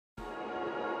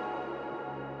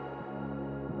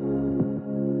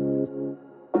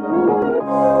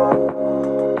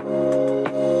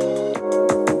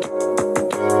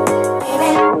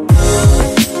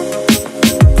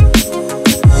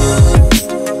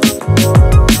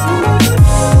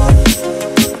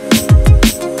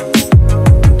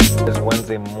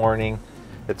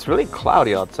It's really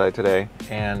cloudy outside today,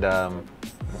 and I'm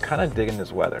kind of digging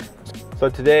this weather. So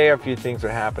today a few things are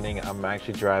happening. I'm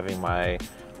actually driving my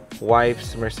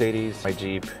wife's Mercedes. My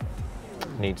Jeep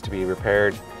needs to be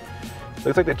repaired.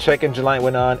 Looks like the check engine light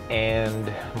went on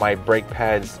and my brake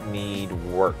pads need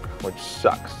work, which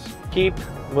sucks. Keep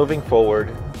moving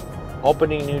forward,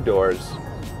 opening new doors,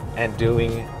 and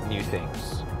doing new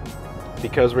things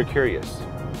because we're curious,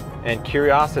 and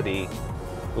curiosity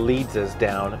leads us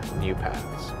down new paths.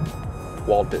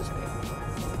 Walt Disney.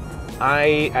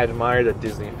 I admire the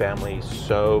Disney family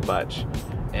so much,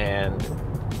 and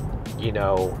you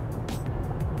know,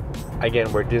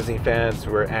 again, we're Disney fans,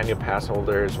 we're annual pass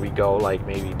holders, we go like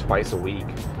maybe twice a week,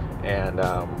 and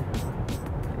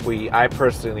I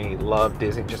personally love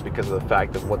Disney just because of the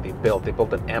fact of what they built. They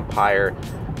built an empire,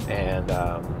 and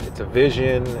it's a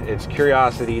vision, it's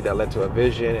curiosity that led to a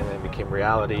vision and then became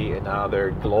reality, and now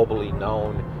they're globally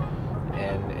known,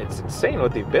 and it's insane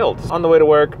what they built. On the way to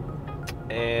work,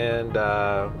 and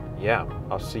yeah,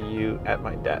 I'll see you at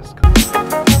my desk.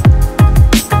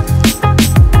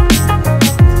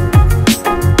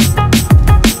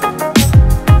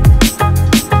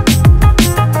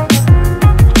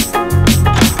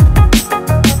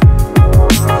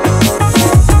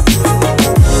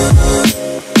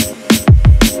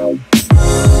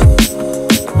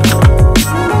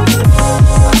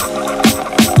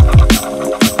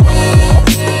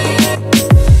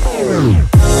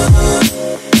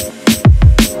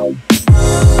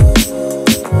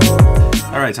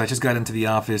 Alright, so I just got into the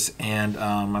office, and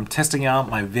I'm testing out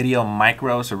my video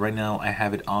micro. So right now I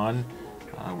have it on.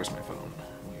 Where's my phone?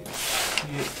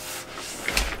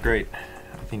 Great.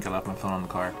 I think I left my phone on the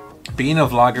car. Being a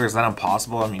vlogger is not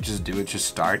impossible. I mean, just do it, just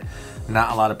start.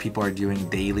 Not a lot of people are doing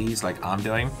dailies like I'm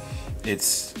doing.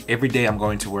 It's every day I'm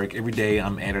going to work, every day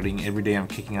I'm editing, every day I'm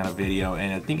kicking out a video,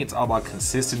 and I think it's all about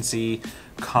consistency,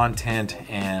 content,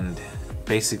 and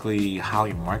basically how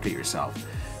you market yourself.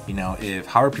 You know,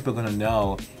 how are people going to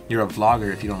know you're a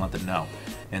vlogger if you don't let them know?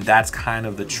 And that's kind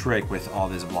of the trick with all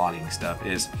this vlogging stuff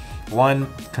is,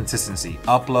 one, consistency.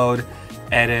 Upload,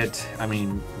 edit, I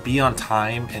mean, be on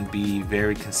time and be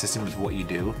very consistent with what you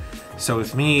do. So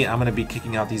with me, I'm going to be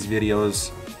kicking out these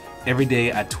videos every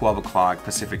day at 12 o'clock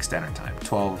Pacific Standard Time.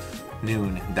 12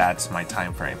 noon, that's my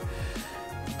time frame.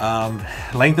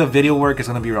 Length of video work is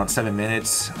going to be around 7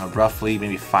 minutes, roughly,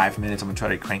 maybe 5 minutes. I'm going to try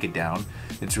to crank it down.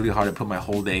 It's really hard to put my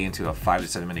whole day into a 5 to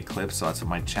 7 minute clip, so that's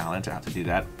my challenge. I have to do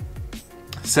that.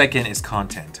 Second is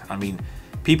content. I mean,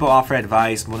 people offer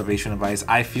advice, motivation advice.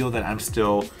 I feel that I'm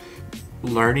still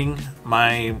learning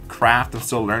my craft. I'm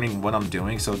still learning what I'm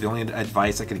doing. So the only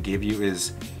advice I could give you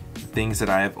is things that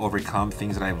I have overcome,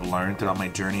 things that I've learned throughout my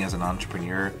journey as an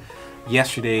entrepreneur.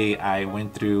 Yesterday, I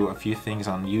went through a few things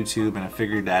on YouTube, and I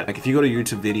figured that like if you go to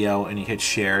YouTube video and you hit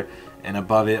share, and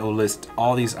above it will list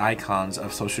all these icons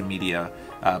of social media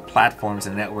platforms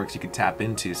and networks you can tap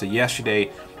into. So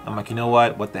yesterday, I'm like, you know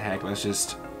what the heck, let's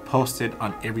just post it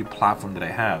on every platform that I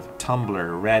have. Tumblr,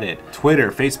 Reddit,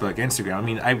 Twitter, Facebook, Instagram. I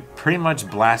mean, I pretty much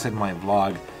blasted my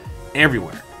vlog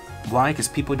everywhere. Why? Because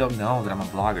people don't know that I'm a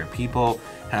vlogger. People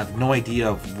have no idea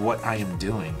of what I am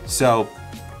doing. So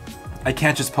I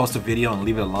can't just post a video and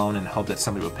leave it alone and hope that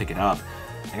somebody will pick it up.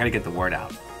 I gotta get the word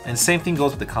out. And same thing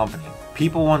goes with the company.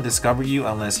 People won't discover you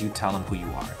unless you tell them who you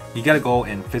are. You gotta go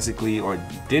and physically or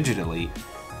digitally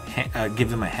give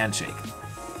them a handshake.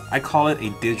 I call it a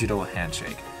digital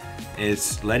handshake.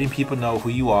 It's letting people know who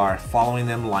you are, following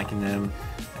them, liking them,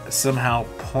 somehow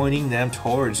pointing them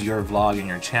towards your vlog and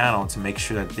your channel to make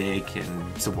sure that they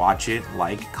can watch it,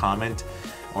 like, comment,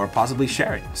 or possibly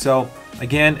share it. So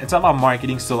again, it's all about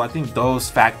marketing. So I think those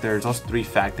three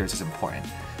factors is important.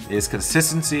 It's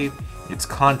consistency, it's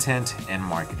content, and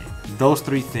marketing. Those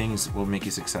three things will make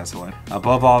you successful.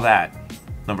 Above all that,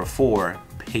 number 4,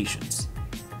 patience.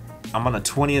 I'm on the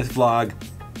 20th vlog.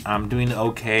 I'm doing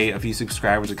okay. A few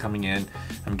subscribers are coming in.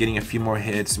 I'm getting a few more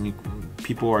hits. I mean,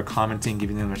 people are commenting,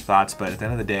 giving them their thoughts, but at the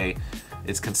end of the day,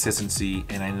 it's consistency,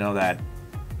 and I know that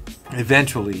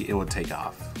eventually it will take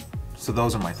off. So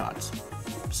those are my thoughts.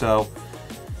 So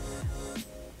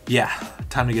yeah,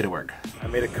 time to get to work. I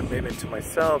made a commitment to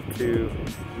myself to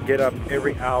get up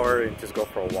every hour and just go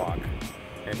for a walk.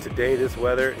 And today this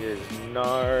weather is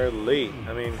gnarly.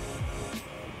 I mean,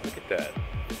 look at that.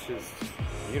 This is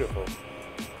beautiful.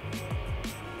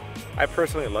 I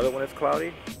personally love it when it's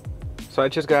cloudy. So I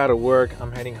just got out of work.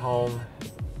 I'm heading home,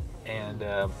 and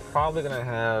probably gonna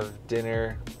have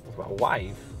dinner with my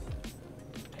wife.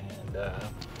 And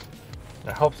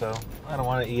I hope so. I don't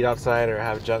want to eat outside or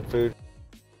have junk food.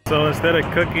 So instead of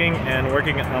cooking and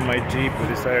working on my Jeep, we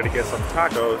decided to get some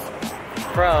tacos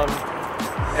from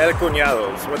El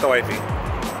Cuñados with the wifey.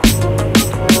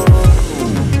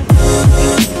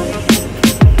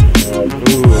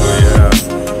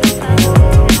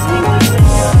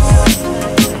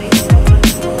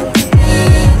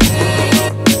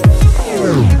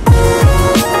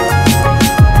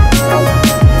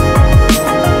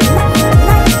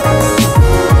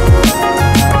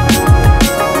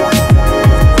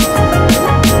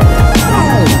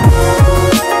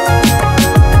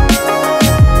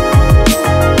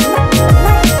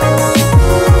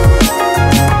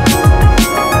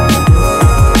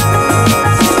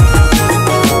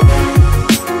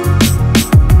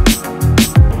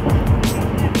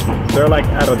 They're like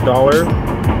at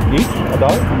 $1 each, $1.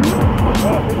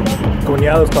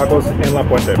 Cuñados tacos in La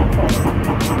Puente.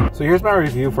 So here's my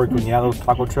review for Cuñados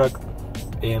taco truck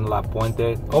in La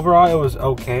Puente. Overall, it was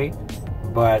okay,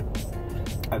 but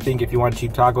I think if you want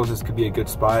cheap tacos, this could be a good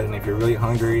spot. And if you're really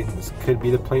hungry, this could be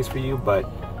the place for you. But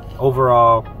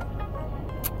overall,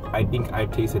 I think I've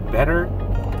tasted better.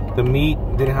 The meat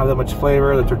didn't have that much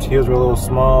flavor. The tortillas were a little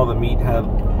small. The meat had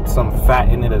some fat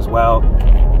in it as well.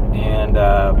 And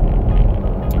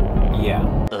yeah.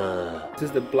 This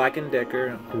is the Black &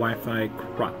 Decker Wi-Fi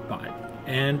crock pot,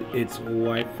 and it's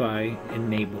Wi-Fi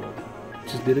enabled.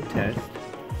 Just did a test.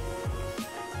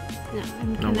 No,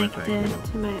 I'm connected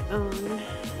to my own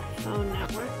phone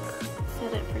network.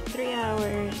 Set it for 3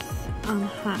 hours on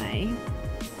high.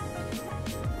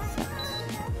 Set.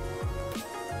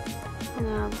 And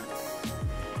now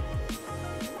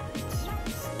let's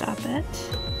stop it.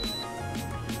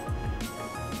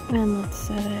 And let's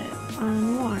set it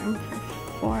on warm for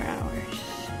 4 hours.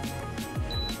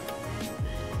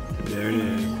 There it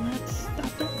is. And let's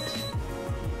stop it.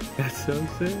 That's so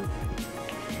sick.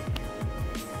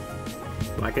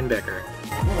 Black & Decker.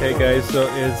 Hey guys, so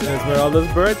it's Esmeralda's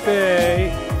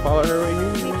birthday. Follow her right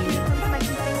here. Make sure you come to my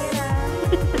quinceañera.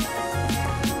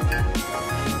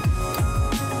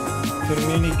 Some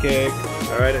mini cake.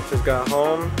 Alright, I just got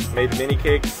home, made mini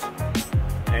cakes,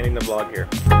 ending the vlog here.